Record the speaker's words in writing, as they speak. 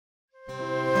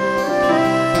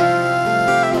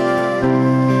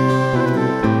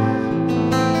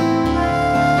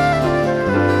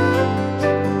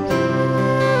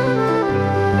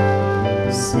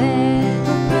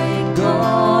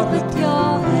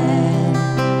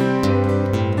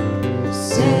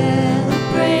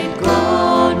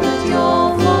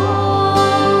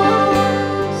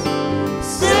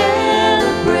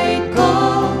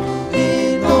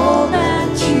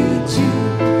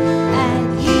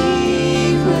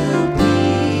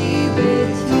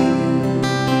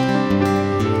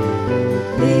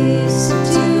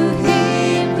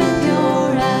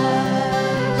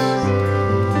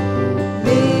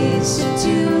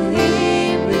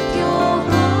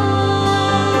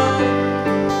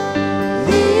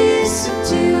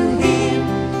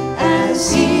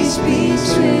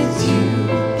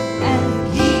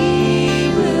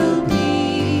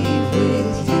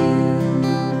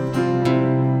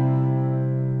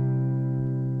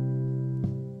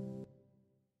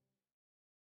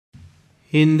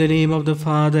In the name of the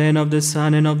Father, and of the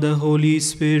Son, and of the Holy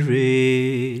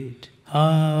Spirit.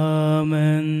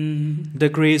 Amen. The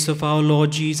grace of our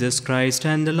Lord Jesus Christ,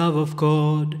 and the love of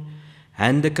God,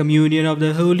 and the communion of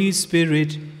the Holy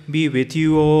Spirit be with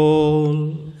you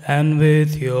all. And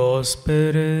with your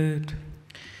spirit.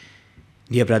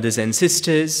 Dear brothers and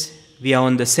sisters, we are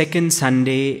on the second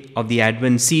Sunday of the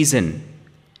Advent season,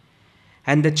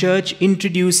 and the Church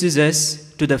introduces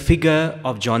us to the figure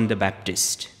of John the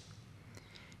Baptist.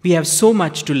 We have so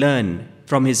much to learn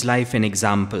from his life and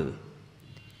example.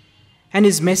 And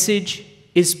his message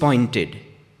is pointed: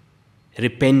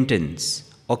 repentance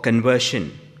or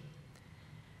conversion.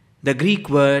 The Greek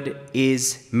word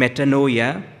is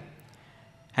metanoia,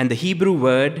 and the Hebrew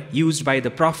word used by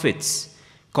the prophets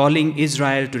calling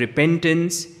Israel to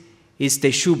repentance is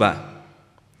teshubah.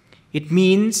 It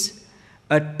means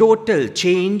a total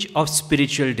change of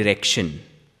spiritual direction.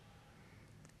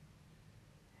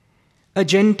 A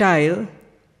Gentile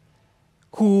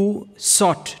who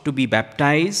sought to be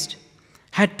baptized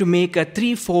had to make a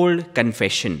threefold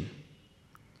confession.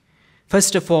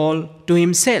 First of all, to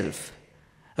himself,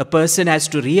 a person has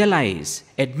to realize,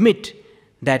 admit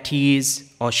that he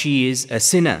is or she is a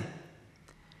sinner.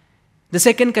 The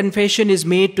second confession is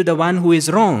made to the one who is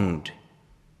wronged.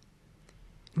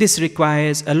 This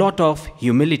requires a lot of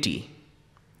humility.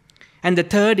 And the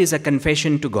third is a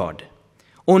confession to God.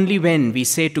 Only when we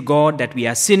say to God that we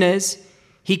are sinners,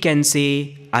 He can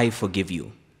say, I forgive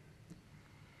you.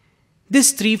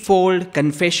 This threefold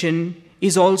confession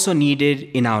is also needed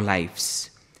in our lives.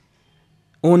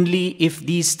 Only if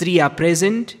these three are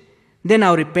present, then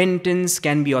our repentance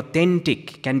can be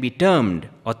authentic, can be termed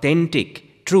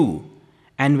authentic, true,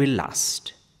 and will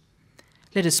last.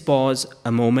 Let us pause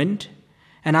a moment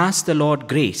and ask the Lord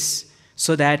grace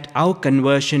so that our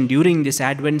conversion during this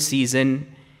Advent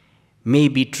season may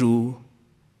be true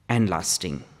and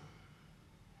lasting.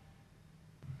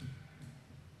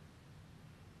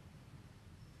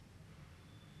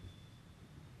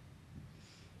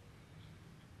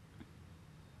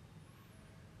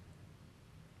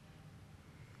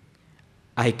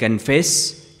 I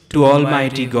confess to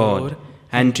Almighty God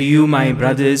and to you, my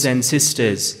brothers and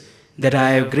sisters, that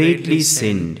I have greatly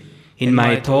sinned in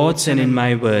my thoughts and in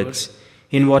my words,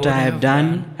 in what I have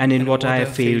done and in what I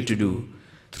have failed to do,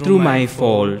 through my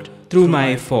fault, through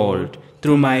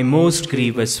my most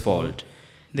grievous fault.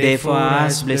 Therefore I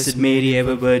ask Blessed Mary,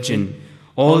 ever Virgin,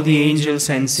 all the angels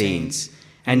and saints,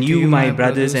 and you, my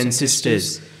brothers and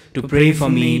sisters, to pray for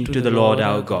me to the Lord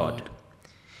our God.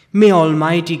 May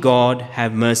Almighty God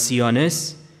have mercy on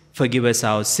us, forgive us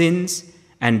our sins,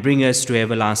 and bring us to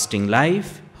everlasting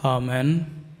life.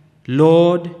 Amen.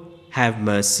 Lord, have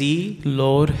mercy.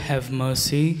 Lord, have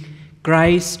mercy.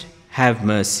 Christ, have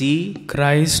mercy.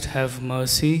 Christ, have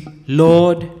mercy.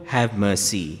 Lord, have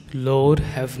mercy. Lord,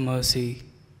 have mercy.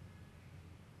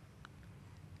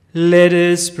 Let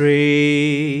us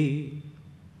pray.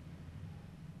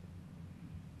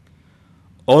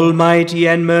 Almighty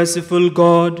and merciful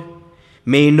God,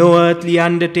 may no earthly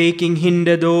undertaking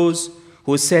hinder those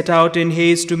who set out in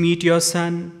haste to meet your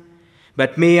Son,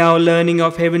 but may our learning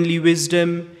of heavenly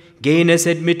wisdom gain us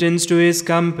admittance to his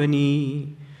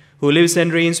company, who lives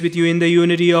and reigns with you in the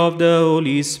unity of the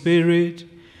Holy Spirit,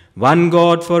 one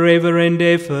God forever and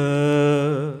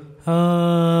ever.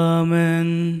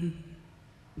 Amen.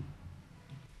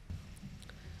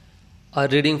 A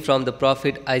reading from the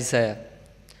prophet Isaiah.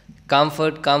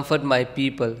 Comfort, comfort my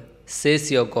people,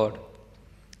 says your God.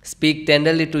 Speak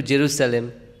tenderly to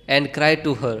Jerusalem and cry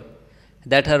to her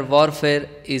that her warfare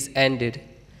is ended,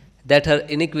 that her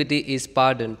iniquity is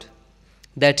pardoned,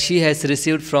 that she has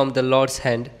received from the Lord's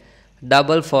hand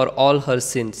double for all her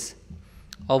sins.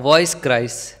 A voice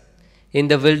cries, in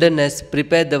the wilderness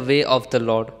prepare the way of the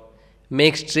Lord,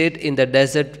 make straight in the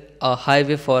desert a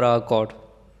highway for our God.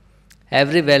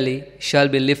 Every valley shall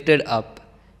be lifted up,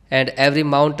 and every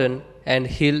mountain and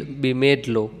hill be made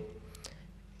low.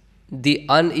 The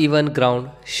uneven ground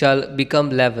shall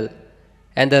become level,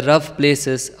 and the rough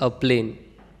places a plain.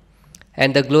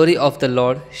 And the glory of the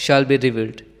Lord shall be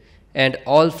revealed, and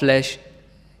all flesh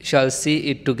shall see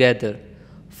it together,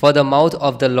 for the mouth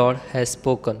of the Lord has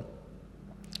spoken.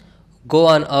 Go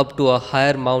on up to a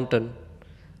higher mountain,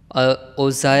 O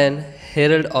Zion,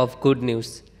 herald of good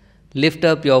news. Lift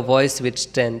up your voice with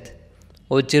strength,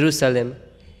 O Jerusalem,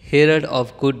 herald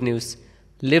of good news.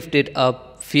 Lift it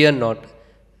up, fear not.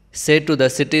 Say to the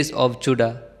cities of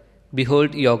Judah,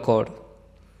 behold your God.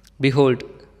 Behold,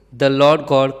 the Lord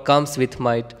God comes with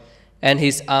might, and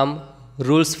his arm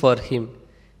rules for him.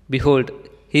 Behold,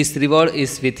 his reward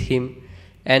is with him,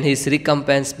 and his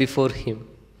recompense before him.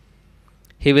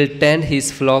 He will tend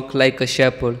his flock like a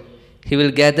shepherd. He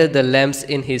will gather the lambs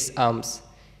in his arms.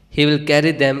 He will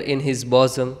carry them in his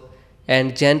bosom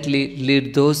and gently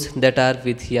lead those that are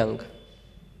with young.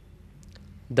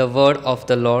 The word of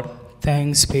the Lord.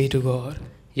 Thanks be to God.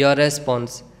 Your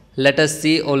response. Let us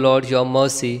see, O Lord, your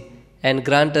mercy and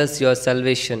grant us your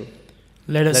salvation.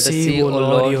 Let us see, O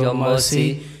Lord, your mercy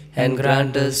and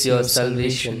grant us your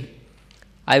salvation.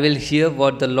 I will hear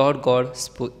what the Lord God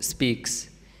speaks.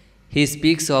 He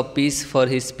speaks of peace for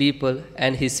his people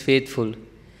and his faithful.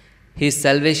 His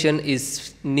salvation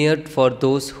is near for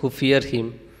those who fear him,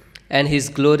 and his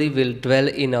glory will dwell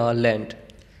in our land.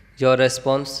 Your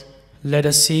response? Let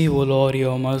us see, O Lord,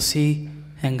 your mercy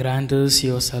and grant us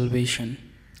your salvation.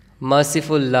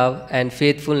 Merciful love and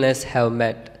faithfulness have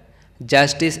met.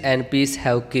 Justice and peace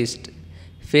have kissed.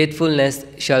 Faithfulness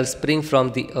shall spring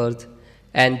from the earth,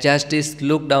 and justice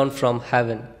look down from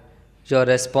heaven. Your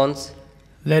response?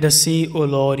 Let us see, O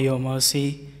Lord, your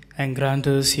mercy and grant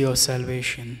us your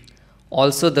salvation.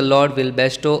 Also the Lord will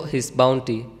bestow his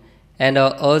bounty, and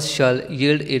our earth shall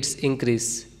yield its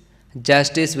increase.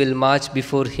 Justice will march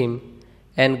before him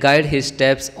and guide his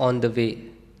steps on the way.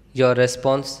 Your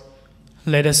response?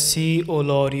 Let us see, O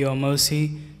Lord, your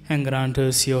mercy and grant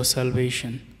us your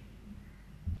salvation.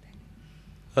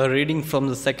 A reading from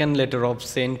the second letter of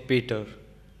Saint Peter.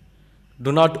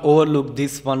 Do not overlook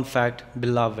this one fact,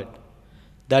 beloved,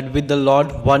 that with the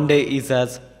Lord 1 day is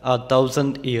as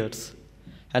 1,000 years,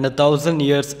 and 1,000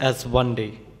 years as 1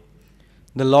 day.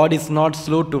 The Lord is not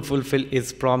slow to fulfill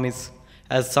his promise,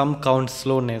 as some count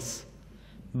slowness,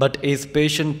 but is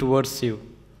patient towards you,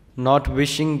 not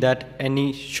wishing that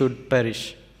any should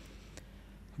perish,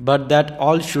 but that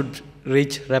all should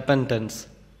reach repentance.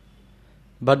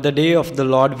 But the day of the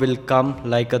Lord will come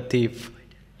like a thief,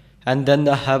 and then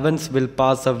the heavens will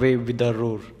pass away with a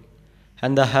roar,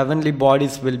 and the heavenly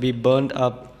bodies will be burned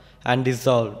up and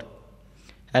dissolved,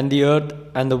 and the earth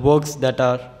and the works that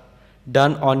are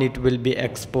done on it will be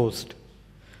exposed.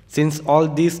 Since all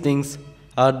these things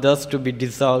are thus to be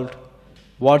dissolved,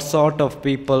 what sort of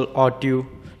people ought you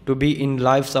to be in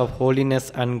lives of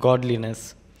holiness and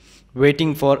godliness,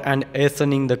 waiting for and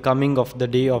hastening the coming of the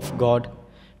day of God,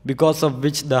 because of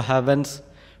which the heavens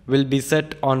will be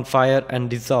set on fire and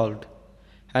dissolved,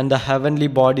 and the heavenly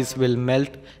bodies will melt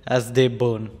as they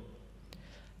burn.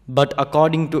 But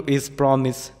according to his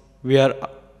promise, we are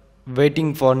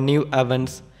waiting for new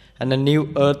heavens and a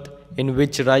new earth in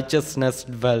which righteousness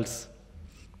dwells.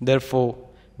 Therefore,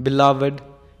 beloved,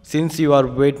 since you are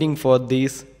waiting for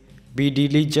these, be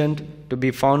diligent to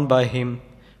be found by him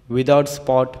without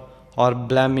spot or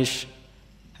blemish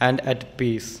and at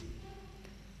peace.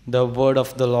 The word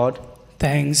of the Lord.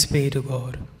 Thanks be to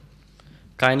God.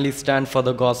 Kindly stand for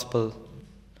the gospel.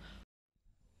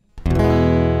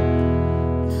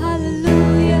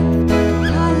 Hallelujah,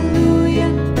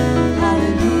 hallelujah,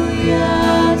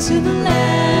 hallelujah to the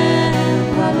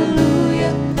Lamb.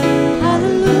 Hallelujah,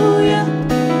 hallelujah.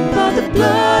 By the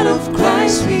blood of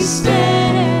Christ we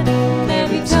stand.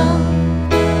 Every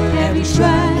tongue, every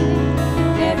tribe,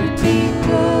 every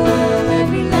people,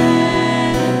 every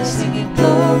land, singing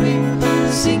glory,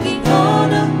 singing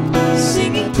honor,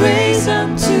 singing praise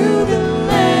unto the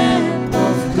Lamb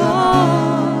of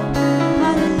God.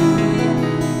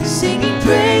 Hallelujah. Singing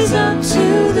praise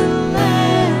unto the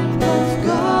Lamb of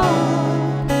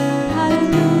God.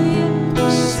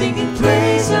 Hallelujah. Singing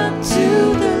praise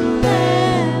unto the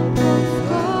Lamb of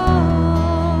God.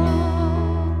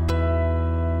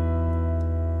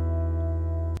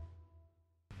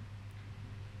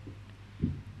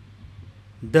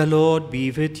 The Lord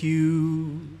be with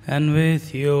you. And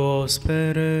with your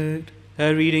spirit,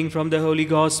 A reading from the Holy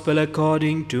Gospel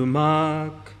according to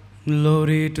Mark.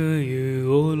 glory to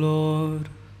you, O Lord.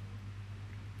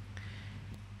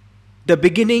 The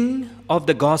beginning of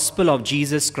the Gospel of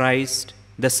Jesus Christ,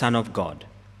 the Son of God.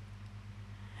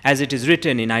 As it is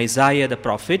written in Isaiah the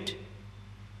prophet,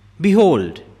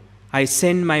 Behold, I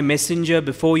send my messenger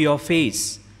before your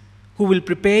face, who will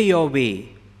prepare your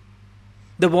way.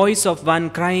 The voice of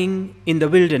one crying in the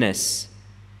wilderness,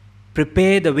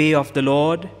 Prepare the way of the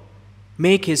Lord,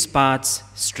 make his paths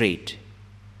straight.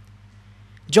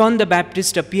 John the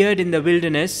Baptist appeared in the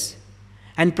wilderness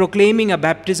and proclaiming a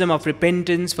baptism of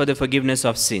repentance for the forgiveness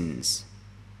of sins.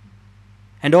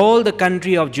 And all the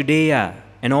country of Judea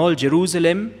and all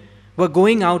Jerusalem were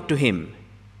going out to him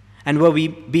and were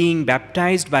being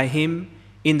baptized by him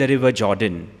in the river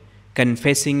Jordan,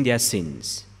 confessing their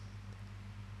sins.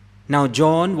 Now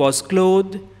John was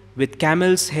clothed with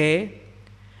camel's hair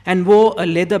and wore a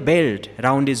leather belt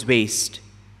round his waist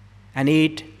and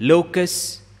ate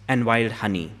locusts and wild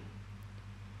honey.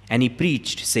 And he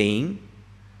preached, saying,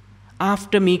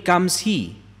 After me comes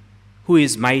he who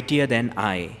is mightier than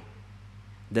I,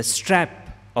 the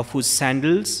strap of whose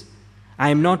sandals I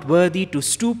am not worthy to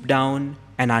stoop down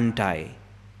and untie.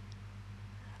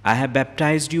 I have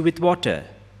baptized you with water,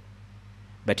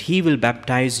 but he will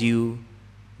baptize you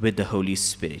with the Holy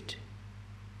Spirit.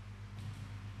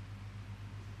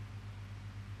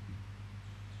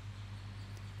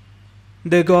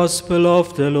 The Gospel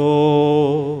of the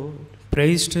Lord.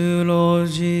 Praise to you, Lord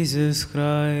Jesus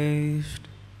Christ.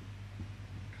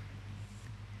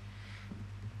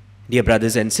 Dear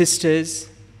brothers and sisters,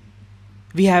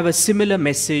 we have a similar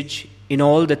message in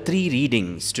all the three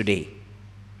readings today.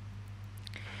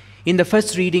 In the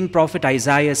first reading, Prophet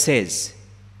Isaiah says,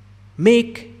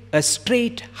 "Make a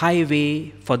straight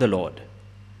highway for the Lord."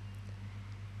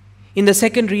 In the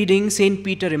second reading, St.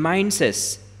 Peter reminds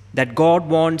us that God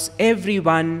wants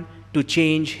everyone to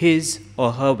change his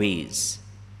or her ways.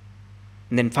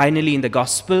 And then finally in the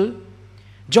Gospel,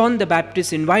 John the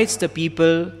Baptist invites the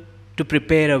people to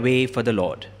prepare a way for the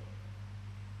Lord.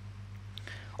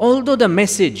 Although the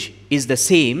message is the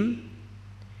same,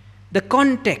 the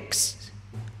context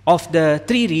of the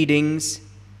three readings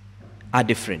are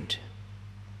different.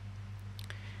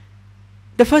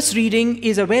 The first reading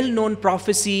is a well-known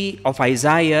prophecy of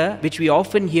Isaiah, which we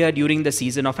often hear during the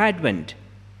season of Advent.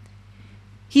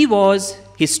 He was,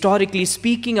 historically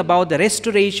speaking, about the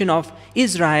restoration of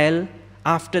Israel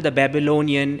after the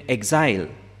Babylonian exile.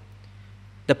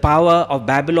 The power of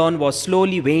Babylon was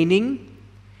slowly waning,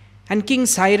 and King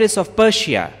Cyrus of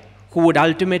Persia, who would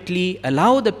ultimately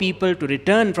allow the people to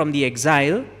return from the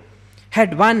exile,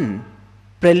 had won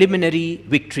preliminary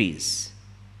victories.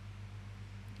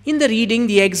 In the reading,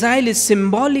 the exile is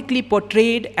symbolically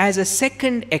portrayed as a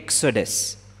second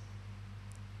exodus.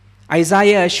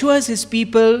 Isaiah assures his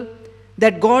people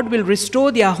that God will restore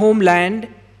their homeland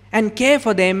and care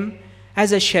for them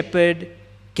as a shepherd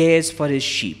cares for his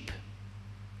sheep.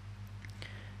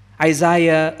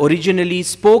 Isaiah originally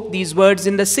spoke these words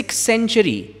in the 6th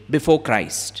century before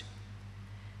Christ.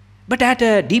 But at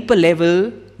a deeper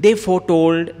level, they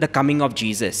foretold the coming of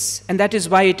Jesus. And that is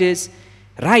why it is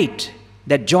right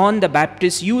that John the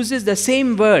Baptist uses the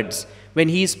same words when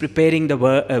he is preparing the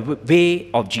way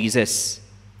of Jesus.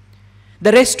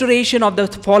 The restoration of the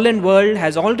fallen world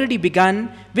has already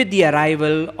begun with the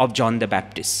arrival of John the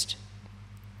Baptist.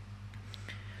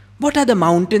 What are the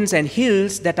mountains and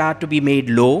hills that are to be made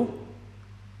low?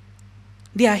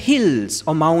 They are hills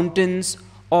or mountains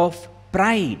of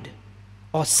pride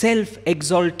or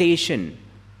self-exaltation,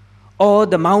 or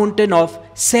the mountain of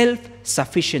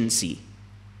self-sufficiency.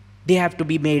 They have to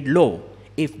be made low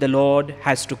if the Lord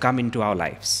has to come into our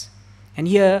lives. And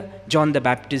here, John the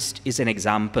Baptist is an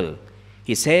example.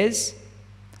 He says,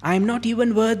 I am not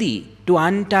even worthy to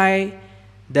untie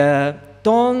the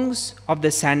thongs of the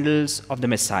sandals of the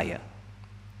Messiah.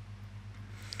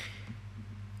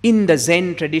 In the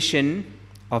Zen tradition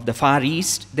of the Far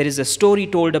East, there is a story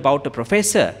told about a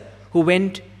professor who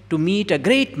went to meet a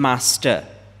great master,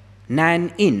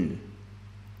 Nan In.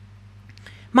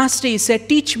 Master, he said,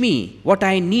 teach me what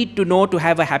I need to know to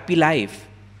have a happy life.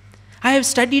 I have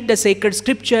studied the sacred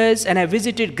scriptures and have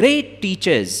visited great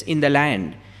teachers in the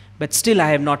land, but still I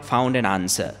have not found an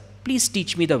answer. Please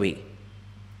teach me the way.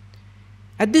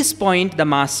 At this point, the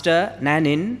master,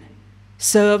 Nanin,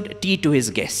 served tea to his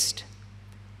guest.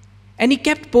 And he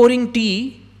kept pouring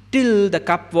tea till the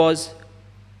cup was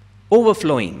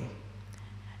overflowing.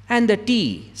 And the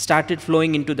tea started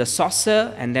flowing into the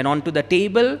saucer and then onto the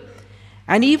table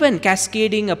and even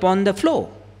cascading upon the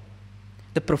floor.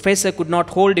 The professor could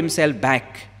not hold himself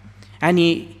back, and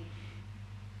he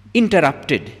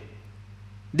interrupted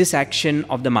this action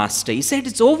of the master. He said,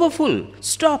 it's overfull,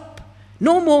 stop,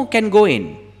 no more can go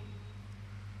in.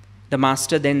 The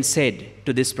master then said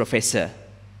to this professor,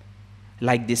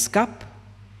 like this cup,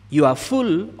 you are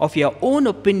full of your own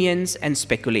opinions and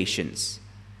speculations.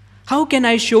 How can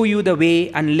I show you the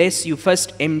way unless you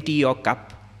first empty your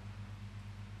cup?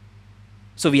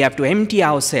 So we have to empty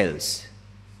ourselves,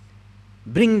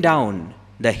 bring down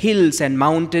the hills and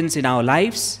mountains in our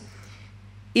lives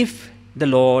if the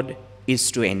Lord is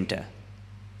to enter.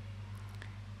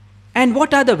 And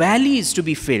what are the valleys to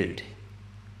be filled?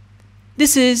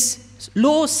 This is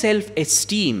low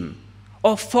self-esteem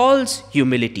or false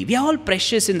humility. We are all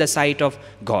precious in the sight of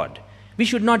God. We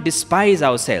should not despise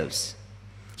ourselves.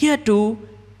 Here too,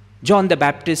 John the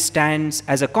Baptist stands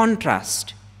as a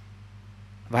contrast.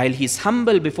 While he is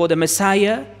humble before the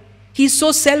Messiah, he is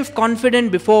so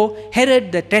self-confident before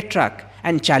Herod the Tetrarch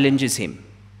and challenges him.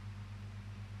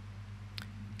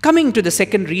 Coming to the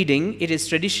second reading, it is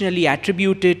traditionally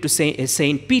attributed to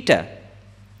Saint Peter.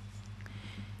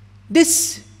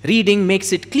 This reading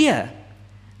makes it clear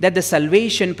that the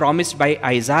salvation promised by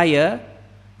Isaiah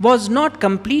was not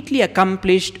completely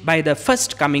accomplished by the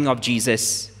first coming of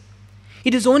Jesus.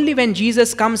 It is only when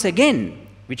Jesus comes again,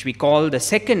 which we call the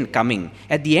second coming,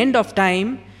 at the end of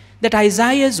time, that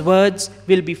Isaiah's words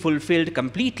will be fulfilled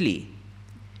completely.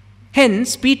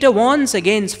 Hence, Peter warns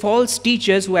against false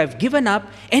teachers who have given up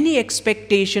any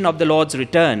expectation of the Lord's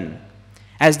return.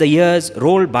 As the years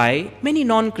rolled by, many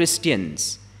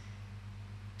non-Christians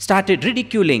started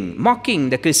ridiculing, mocking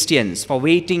the Christians for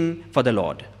waiting for the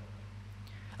Lord.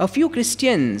 A few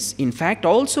Christians, in fact,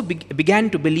 also began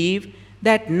to believe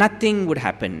that nothing would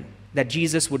happen, that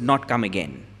Jesus would not come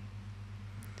again.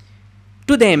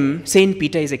 To them, St.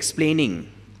 Peter is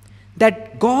explaining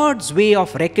that God's way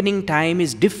of reckoning time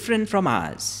is different from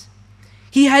ours.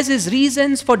 He has his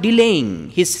reasons for delaying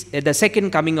the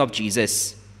second coming of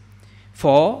Jesus.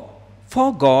 For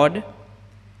God,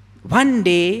 one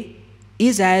day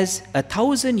is as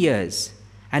 1,000 years,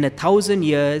 and 1,000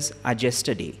 years are just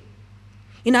a day.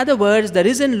 In other words, the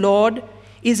risen Lord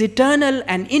is eternal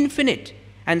and infinite,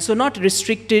 and so not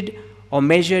restricted or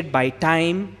measured by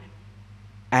time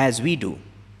as we do.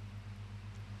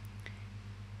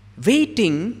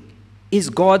 Waiting is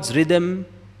God's rhythm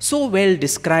so well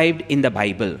described in the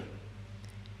Bible.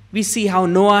 We see how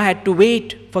Noah had to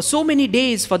wait for so many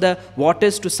days for the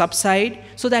waters to subside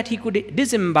so that he could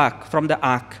disembark from the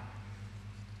ark.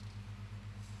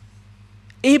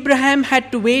 Abraham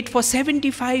had to wait for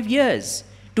 75 years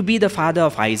to be the father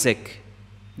of Isaac,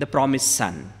 the promised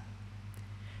son.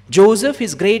 Joseph,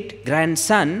 his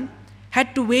great-grandson,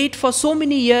 had to wait for so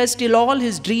many years till all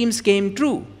his dreams came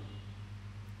true.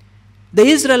 The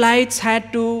Israelites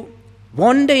had to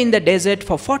wander in the desert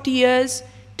for 40 years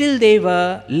till they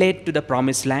were led to the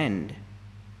promised land.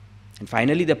 And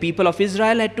finally, the people of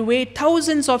Israel had to wait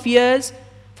thousands of years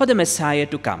for the Messiah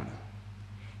to come.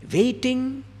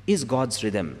 Waiting is God's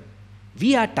rhythm.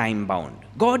 We are time-bound.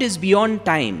 God is beyond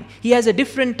time. He has a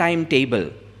different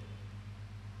timetable.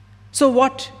 So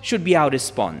what should be our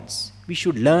response? We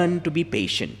should learn to be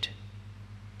patient.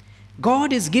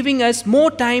 God is giving us more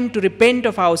time to repent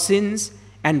of our sins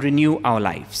and renew our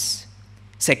lives.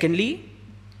 Secondly,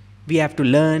 we have to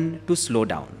learn to slow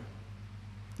down.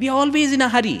 We are always in a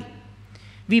hurry.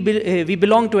 We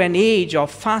belong to an age of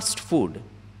fast food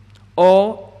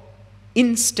or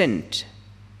instant.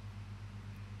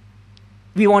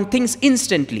 We want things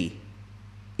instantly.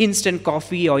 Instant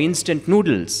coffee or instant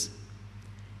noodles.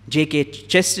 J.K.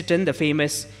 Chesterton, the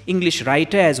famous English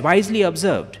writer, has wisely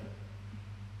observed,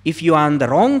 if you are on the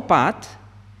wrong path,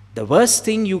 the worst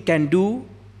thing you can do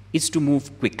is to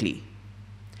move quickly.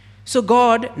 So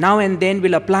God now and then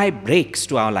will apply brakes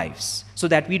to our lives so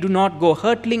that we do not go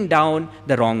hurtling down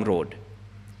the wrong road.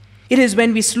 It is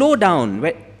when we slow down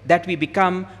that we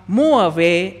become more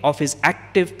aware of his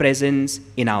active presence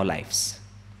in our lives.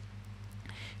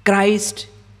 Christ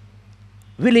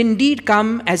will indeed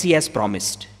come as he has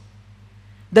promised.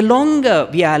 The longer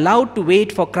we are allowed to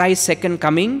wait for Christ's second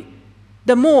coming,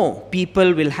 the more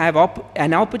people will have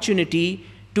an opportunity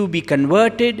to be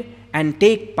converted and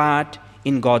take part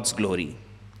in God's glory.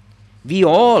 We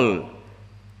all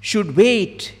should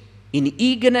wait in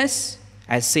eagerness,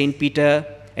 as St. Peter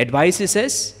advises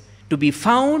us, to be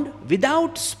found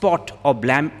without spot or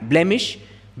blemish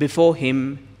before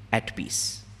him at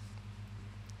peace.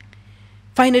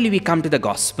 Finally, we come to the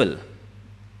Gospel.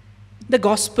 The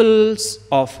Gospels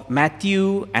of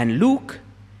Matthew and Luke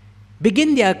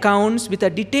begin their accounts with a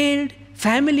detailed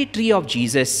family tree of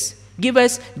Jesus, give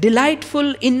us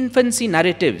delightful infancy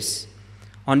narratives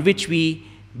on which we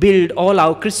build all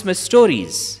our Christmas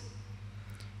stories.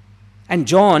 And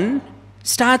John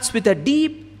starts with a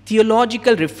deep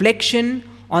theological reflection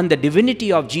on the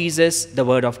divinity of Jesus, the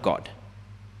Word of God.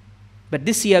 But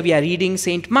this year we are reading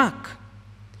St. Mark,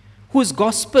 whose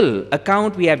Gospel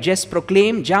account we have just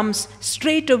proclaimed jumps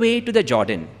straight away to the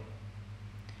Jordan.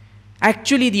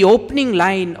 Actually, the opening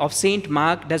line of St.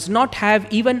 Mark does not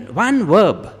have even one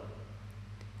verb.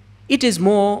 It is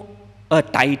more a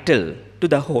title to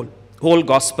the whole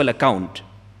Gospel account.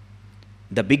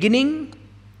 The beginning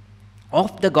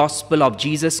of the Gospel of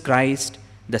Jesus Christ,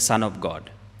 the Son of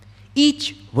God.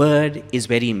 Each word is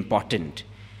very important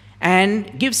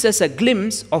and gives us a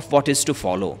glimpse of what is to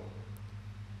follow.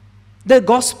 The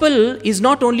Gospel is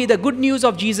not only the good news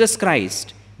of Jesus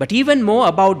Christ, but even more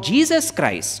about Jesus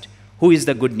Christ, who is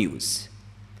the good news.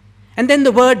 And then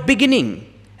the word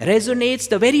beginning resonates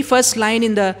the very first line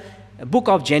in the book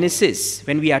of Genesis,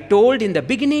 when we are told, in the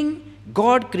beginning,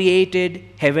 God created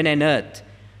heaven and earth.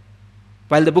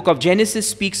 While the book of Genesis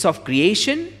speaks of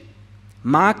creation,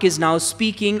 Mark is now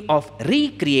speaking of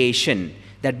recreation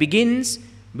that begins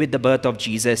with the birth of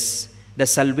Jesus, the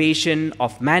salvation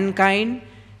of mankind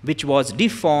which was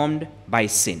deformed by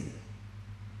sin.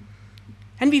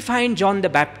 And we find John the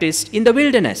Baptist in the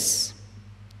wilderness.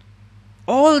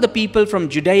 All the people from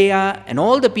Judea and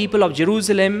all the people of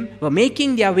Jerusalem were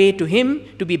making their way to him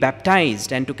to be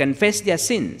baptized and to confess their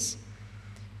sins.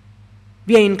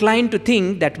 We are inclined to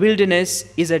think that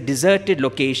wilderness is a deserted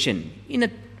location.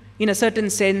 In a certain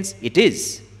sense, it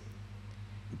is.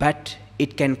 But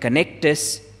it can connect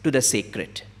us to the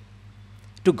sacred,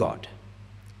 to God.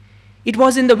 It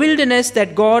was in the wilderness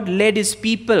that God led his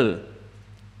people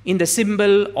in the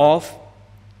symbol of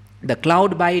the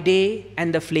cloud by day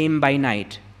and the flame by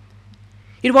night.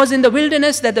 It was in the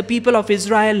wilderness that the people of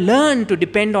Israel learned to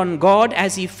depend on God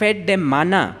as he fed them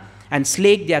manna and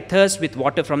slaked their thirst with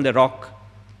water from the rock.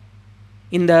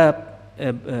 In the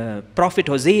prophet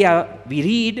Hosea, we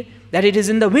read that it is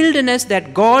in the wilderness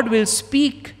that God will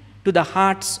speak to the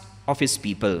hearts of his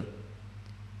people.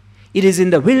 It is in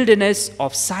the wilderness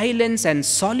of silence and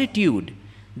solitude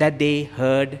that they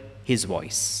heard his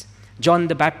voice. John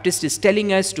the Baptist is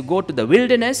telling us to go to the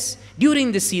wilderness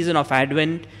during the season of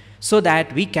Advent so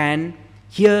that we can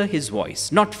hear his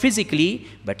voice, not physically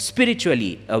but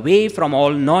spiritually, away from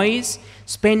all noise,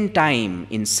 spend time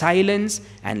in silence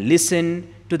and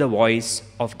listen to the voice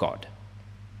of God.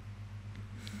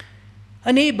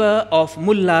 A neighbor of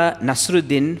Mullah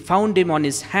Nasruddin found him on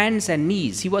his hands and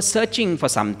knees. He was searching for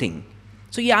something.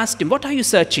 So he asked him, "What are you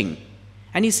searching?"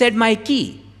 And he said, "My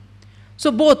key."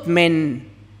 So both men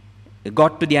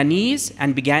got to their knees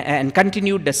and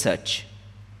continued the search.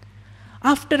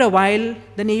 After a while,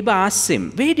 the neighbor asks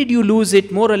him, "Where did you lose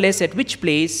it, more or less at which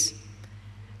place?"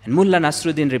 And Mullah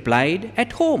Nasruddin replied,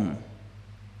 "At home."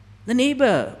 The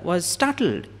neighbor was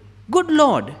startled. "Good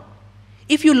Lord,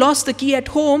 if you lost the key at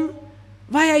home,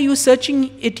 why are you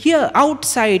searching it here,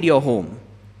 outside your home?"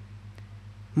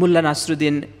 Mullah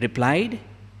Nasruddin replied,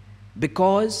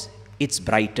 "Because it's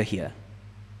brighter here."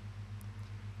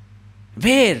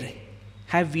 Where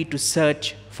have we to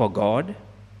search for God?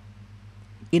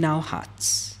 In our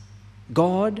hearts.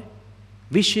 God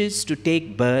wishes to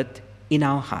take birth in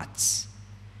our hearts.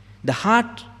 The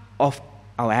heart of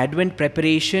our Advent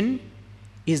preparation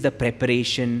is the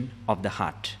preparation of the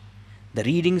heart. The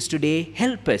readings today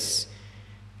help us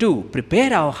to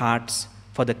prepare our hearts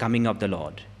for the coming of the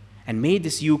Lord. And may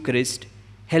this Eucharist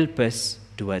help us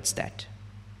towards that.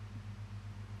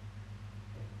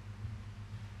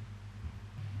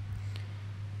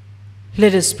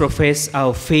 Let us profess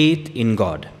our faith in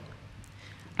God.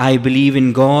 I believe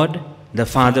in God, the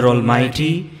Father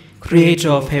Almighty, creator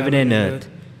of heaven and earth,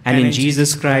 and in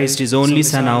Jesus Christ, his only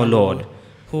Son, our Lord,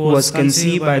 who was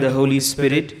conceived by the Holy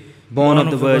Spirit, born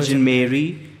of the Virgin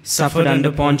Mary, suffered under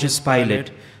Pontius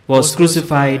Pilate, was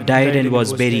crucified, died, and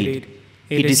was buried.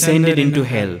 He descended into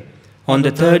hell. On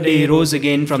the third day he rose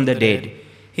again from the dead.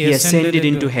 He ascended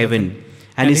into heaven,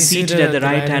 and is seated at the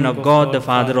right hand of God the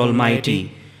Father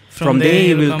Almighty. From there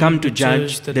he will come to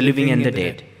judge the living and the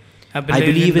dead. I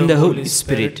believe in the Holy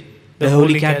Spirit, the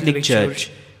Holy Catholic Church,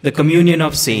 the communion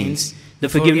of saints, the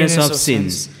forgiveness of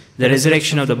sins, the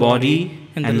resurrection of the body,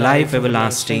 and life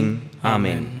everlasting.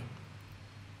 Amen.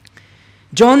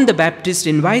 John the Baptist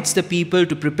invites the people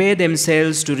to prepare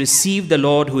themselves to receive the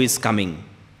Lord who is coming.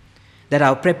 That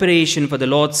our preparation for the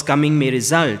Lord's coming may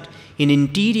result in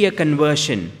interior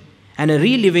conversion and a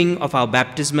reliving of our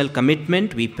baptismal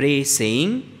commitment, we pray,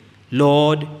 saying,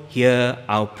 Lord, hear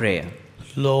our prayer.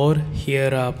 Lord,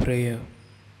 hear our prayer.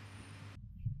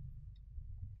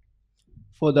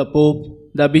 For the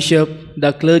Pope, the Bishop,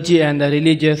 the clergy and the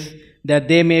religious, that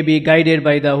they may be guided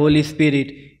by the Holy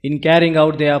Spirit in carrying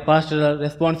out their pastoral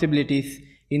responsibilities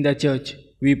in the Church,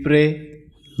 we pray.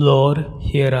 Lord,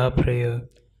 hear our prayer.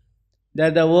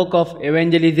 That the work of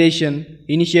evangelization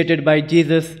initiated by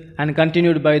Jesus and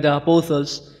continued by the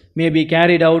apostles may be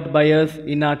carried out by us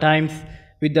in our times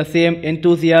with the same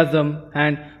enthusiasm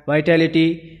and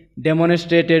vitality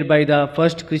demonstrated by the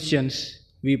first Christians,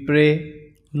 we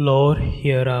pray. Lord,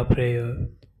 hear our prayer.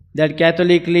 That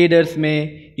Catholic leaders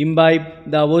may imbibe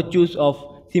the virtues of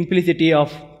simplicity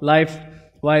of life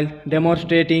while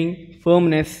demonstrating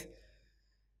firmness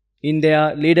in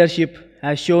their leadership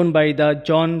as shown by the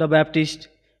John the Baptist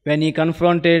when he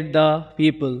confronted the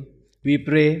people, we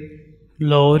pray.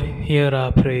 Lord, hear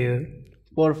our prayer.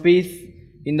 For peace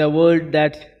in the world,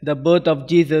 that the birth of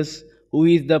Jesus, who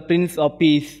is the Prince of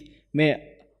Peace, may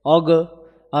augur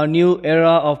a new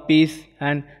era of peace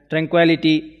and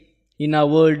tranquility in a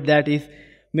world that is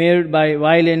marred by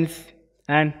violence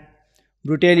and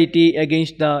brutality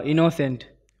against the innocent,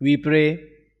 we pray.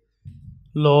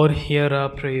 Lord, hear our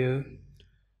prayer.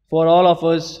 For all of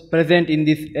us present in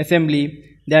this assembly,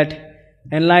 that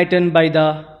enlightened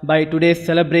by today's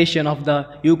celebration of the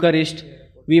Eucharist,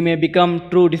 we may become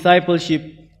true discipleship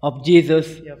of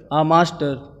Jesus, our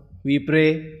Master. We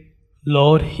pray.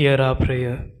 Lord, hear our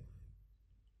prayer.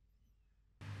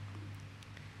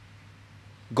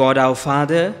 God our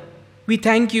Father, we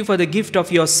thank you for the gift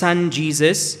of your Son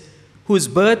Jesus, whose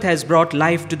birth has brought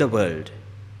life to the world.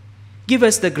 Give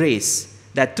us the grace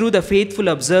that through the faithful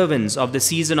observance of the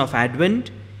season of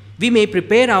Advent, we may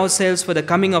prepare ourselves for the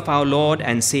coming of our Lord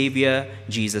and Savior,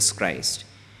 Jesus Christ.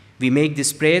 We make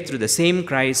this prayer through the same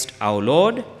Christ our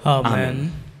Lord.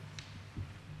 Amen.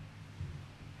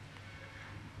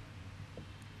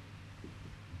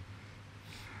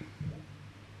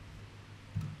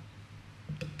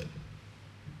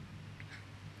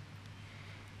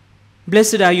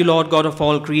 Blessed are you, Lord God of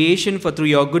all creation, for through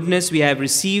your goodness we have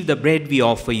received the bread we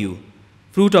offer you.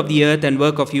 Fruit of the earth and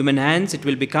work of human hands, it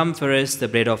will become for us the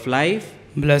bread of life.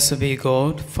 Blessed be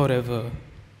God forever.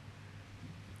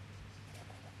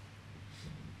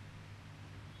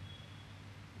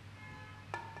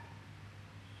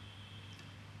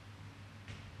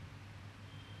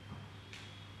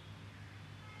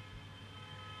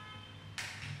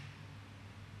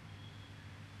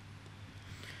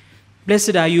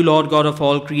 Blessed are you, Lord God of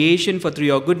all creation, for through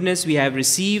your goodness we have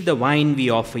received the wine we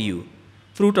offer you.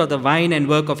 Fruit of the vine and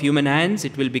work of human hands,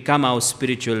 it will become our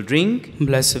spiritual drink.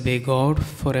 Blessed be God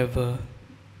forever.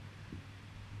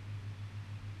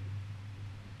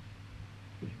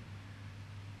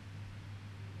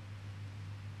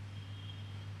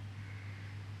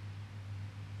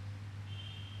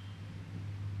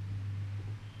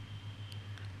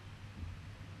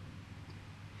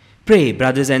 Pray,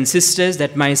 brothers and sisters,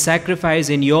 that my sacrifice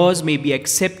and yours may be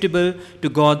acceptable to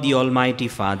God the Almighty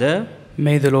Father.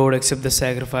 May the Lord accept the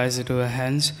sacrifice into our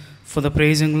hands for the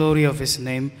praise and glory of his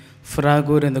name, for our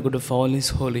good and the good of all his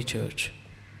holy church.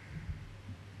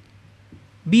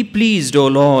 Be pleased, O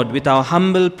Lord, with our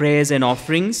humble prayers and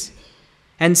offerings,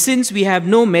 and since we have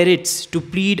no merits to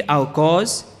plead our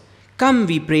cause, come,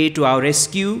 we pray, to our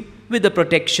rescue with the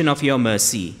protection of your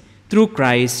mercy. Through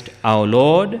Christ our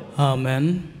Lord.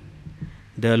 Amen.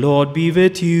 The Lord be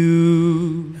with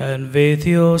you. And with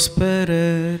your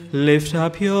spirit, Lift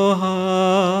up your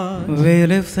heart. we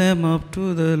lift them up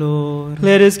to the Lord.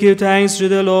 Let us give thanks to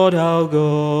the Lord our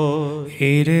God.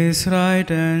 It is right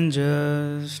and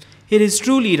just. It is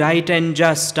truly right and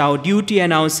just, our duty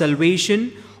and our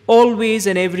salvation, always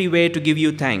and everywhere to give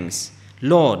you thanks,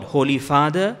 Lord, Holy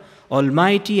Father,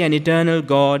 Almighty and eternal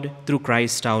God, through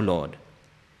Christ our Lord.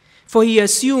 For he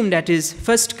assumed at his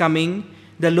first coming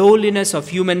the lowliness of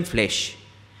human flesh,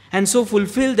 and so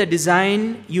fulfilled the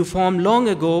design you formed long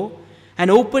ago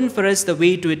and opened for us the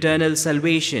way to eternal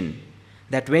salvation,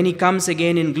 that when he comes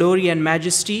again in glory and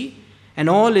majesty, and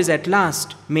all is at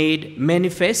last made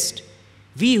manifest,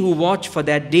 we who watch for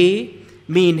that day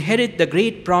may inherit the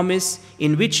great promise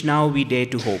in which now we dare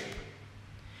to hope.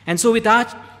 And so with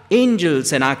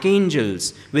angels and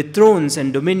archangels, with thrones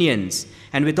and dominions,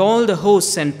 and with all the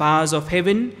hosts and powers of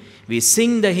heaven, we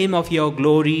sing the hymn of your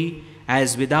glory,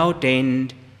 as without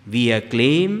end we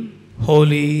acclaim.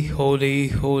 Holy, holy,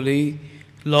 holy,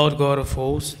 Lord God of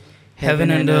hosts, heaven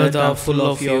and earth are full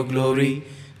of your glory.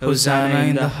 Hosanna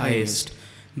in the highest.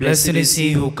 Blessed is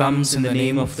he who comes in the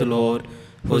name of the Lord.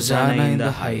 Hosanna in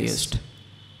the highest.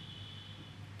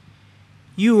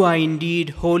 You are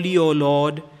indeed holy, O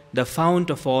Lord, the fount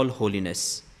of all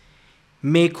holiness.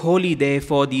 Make holy,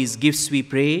 therefore, these gifts, we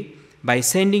pray, by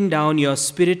sending down your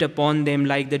Spirit upon them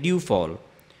like the dewfall,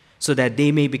 so that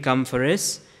they may become for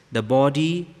us the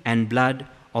body and blood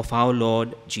of our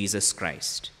Lord Jesus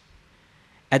Christ.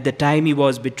 At the time he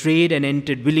was betrayed and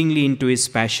entered willingly into his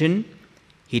passion,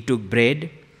 he took bread,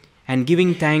 and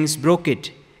giving thanks broke it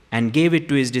and gave it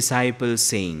to his disciples,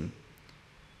 saying,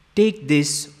 "Take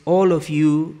this, all of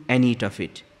you, and eat of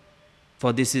it,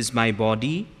 for this is my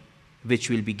body, which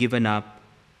will be given up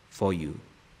for you."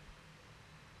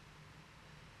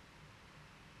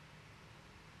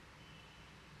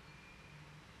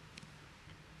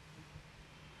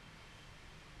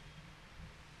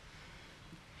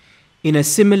 In a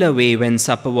similar way, when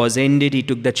supper was ended, he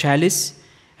took the chalice,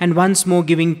 and once more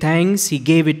giving thanks, he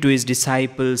gave it to his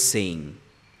disciples, saying,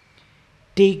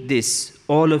 "Take this,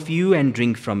 all of you, and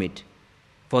drink from it,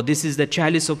 for this is the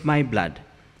chalice of my blood,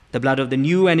 the blood of the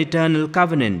new and eternal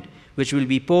covenant, which will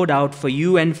be poured out for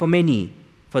you and for many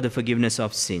for the forgiveness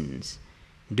of sins.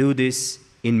 Do this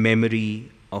in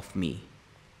memory of me."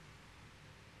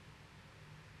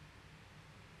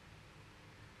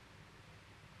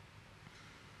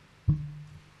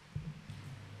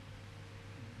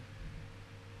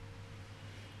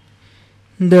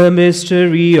 The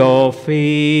mystery of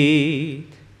faith.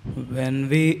 When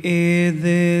we eat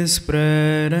this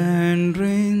bread and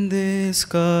drink this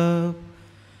cup,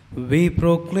 we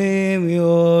proclaim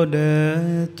your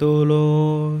death, O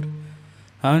Lord,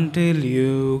 until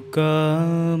you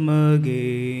come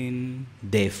again.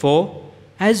 Therefore,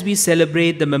 as we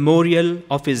celebrate the memorial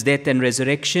of his death and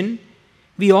resurrection,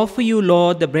 we offer you,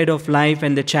 Lord, the bread of life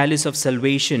and the chalice of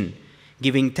salvation,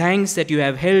 giving thanks that you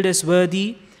have held us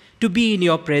worthy to be in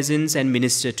your presence and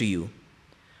minister to you.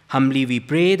 Humbly we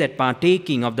pray that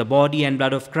partaking of the body and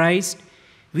blood of Christ,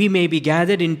 we may be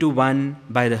gathered into one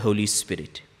by the Holy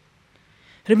Spirit.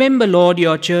 Remember, Lord,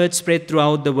 your church spread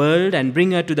throughout the world and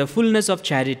bring her to the fullness of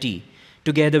charity,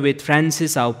 together with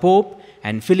Francis, our Pope,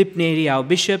 and Philip Neri, our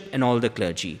Bishop, and all the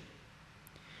clergy.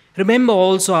 Remember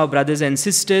also our brothers and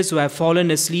sisters who have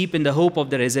fallen asleep in the hope of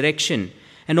the resurrection,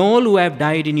 and all who have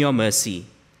died in your mercy.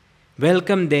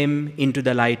 Welcome them into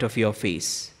the light of your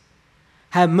face.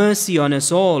 Have mercy on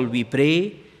us all, we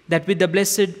pray, that with the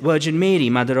Blessed Virgin Mary,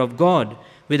 Mother of God,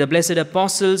 with the blessed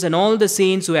apostles and all the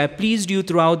saints who have pleased you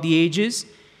throughout the ages,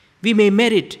 we may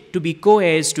merit to be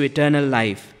co-heirs to eternal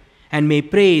life, and may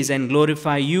praise and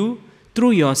glorify you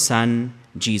through your Son,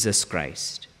 Jesus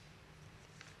Christ.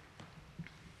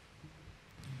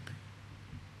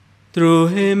 Through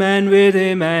him and with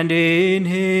him and in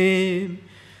him,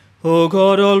 O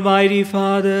God, Almighty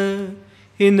Father,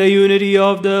 in the unity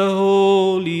of the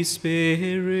Holy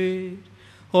Spirit,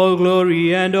 all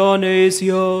glory and honor is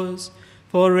yours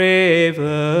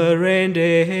forever and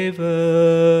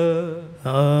ever.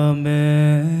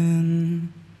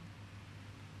 Amen.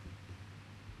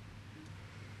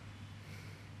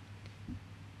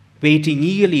 Waiting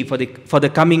eagerly for the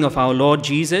coming of our Lord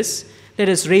Jesus, let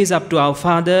us raise up to our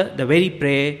Father the very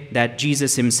prayer that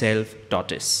Jesus himself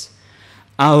taught us.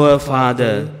 Our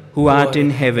Father, who art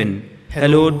in heaven,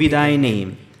 hallowed be thy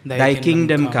name. Thy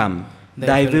kingdom come,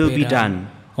 thy will be done,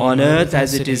 on earth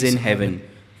as it is in heaven.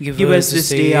 Give us this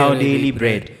day our daily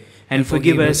bread, and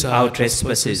forgive us our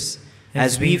trespasses,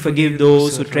 as we forgive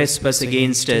those who trespass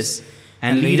against us.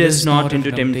 And lead us not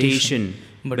into temptation,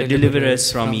 but deliver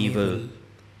us from evil.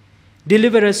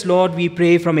 Deliver us, Lord, we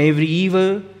pray, from every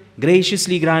evil.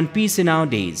 Graciously grant peace in our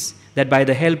days, that by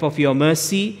the help of your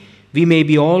mercy we may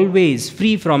be always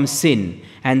free from sin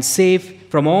and safe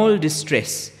from all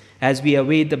distress, as we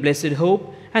await the blessed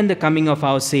hope and the coming of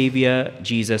our Saviour,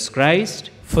 Jesus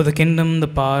Christ. For the kingdom, the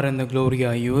power, and the glory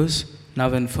are yours,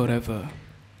 now and forever.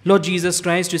 Lord Jesus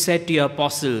Christ, who said to your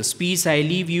apostles, "Peace I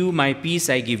leave you, my peace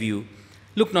I give you,"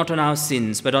 look not on our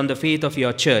sins, but on the faith of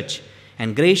your church,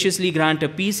 and graciously grant a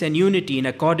peace and unity in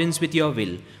accordance with your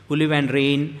will, who live and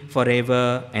reign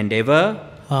forever and ever.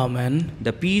 Amen.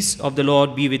 The peace of the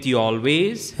Lord be with you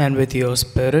always. And with your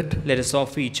spirit. Let us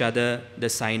offer each other the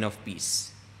sign of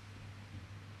peace.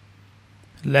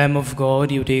 Lamb of God,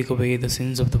 you take away the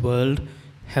sins of the world,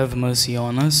 have mercy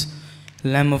on us.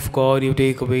 Lamb of God, you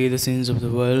take away the sins of the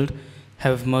world,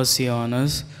 have mercy on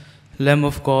us. Lamb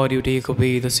of God, you take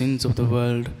away the sins of the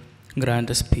world, grant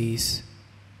us peace.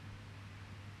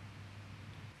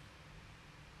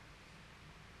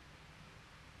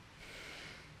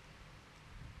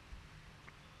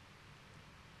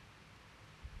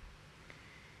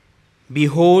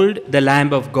 Behold the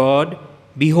Lamb of God,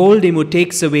 behold him who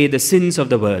takes away the sins of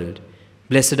the world.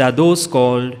 Blessed are those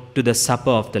called to the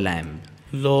supper of the Lamb.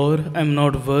 Lord, I am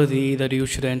not worthy that you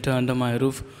should enter under my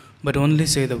roof, but only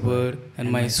say the word,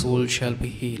 and my soul shall be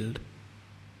healed.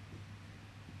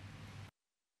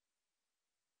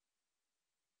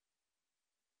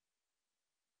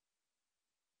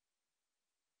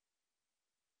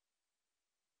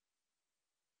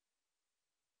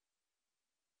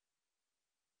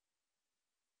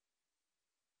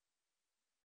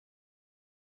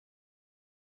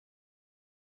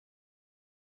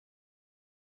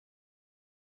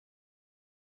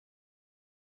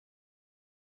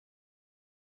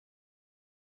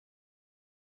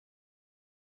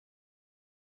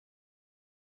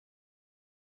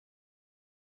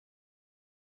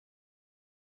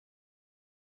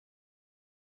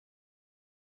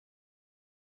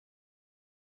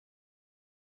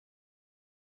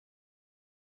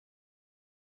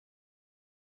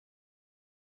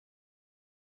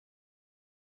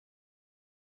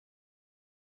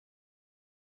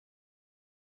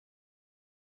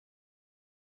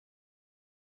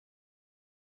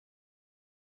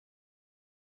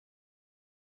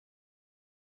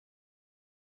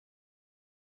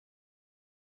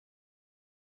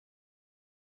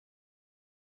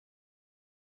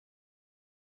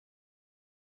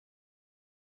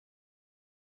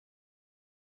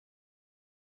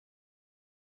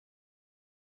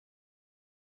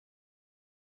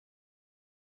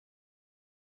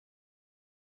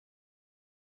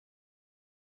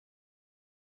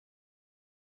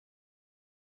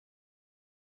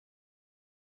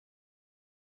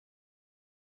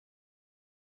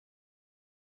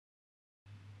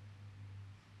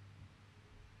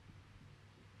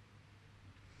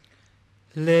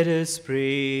 Let us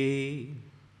pray.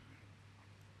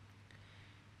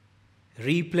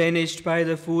 Replenished by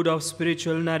the food of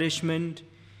spiritual nourishment,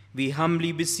 we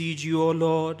humbly beseech you, O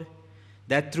Lord,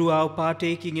 that through our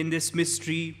partaking in this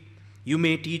mystery, you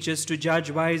may teach us to judge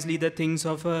wisely the things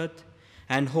of earth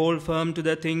and hold firm to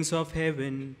the things of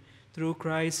heaven, through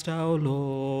Christ our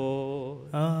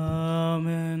Lord.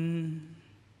 Amen.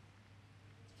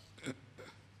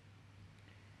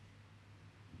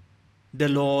 The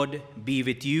Lord be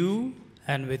with you.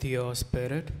 And with your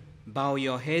spirit. Bow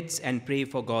your heads and pray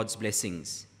for God's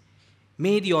blessings.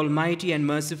 May the Almighty and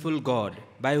merciful God,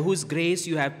 by whose grace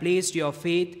you have placed your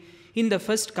faith in the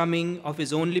first coming of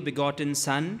His only begotten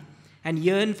Son, and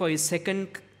yearn for His second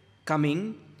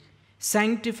coming,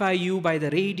 sanctify you by the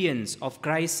radiance of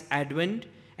Christ's advent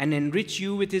and enrich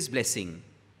you with His blessing.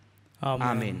 Amen.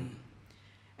 Amen.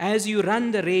 As you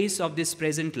run the race of this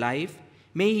present life,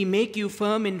 may He make you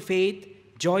firm in faith,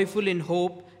 joyful in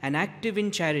hope, and active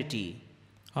in charity.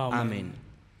 Amen. Amen.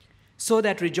 So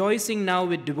that rejoicing now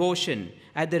with devotion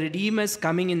at the Redeemer's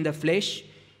coming in the flesh,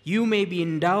 you may be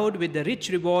endowed with the rich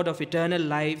reward of eternal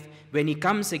life when He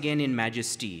comes again in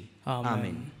majesty.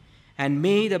 Amen. And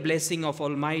may the blessing of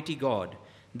Almighty God,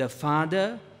 the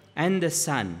Father and the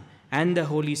Son and the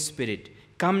Holy Spirit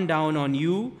come down on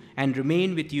you and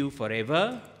remain with you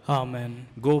forever. Amen.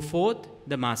 Go forth,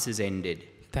 the Mass is ended.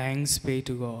 Thanks be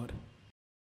to God.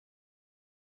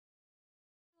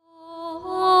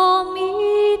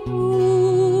 Dominus,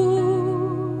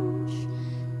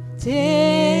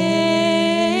 te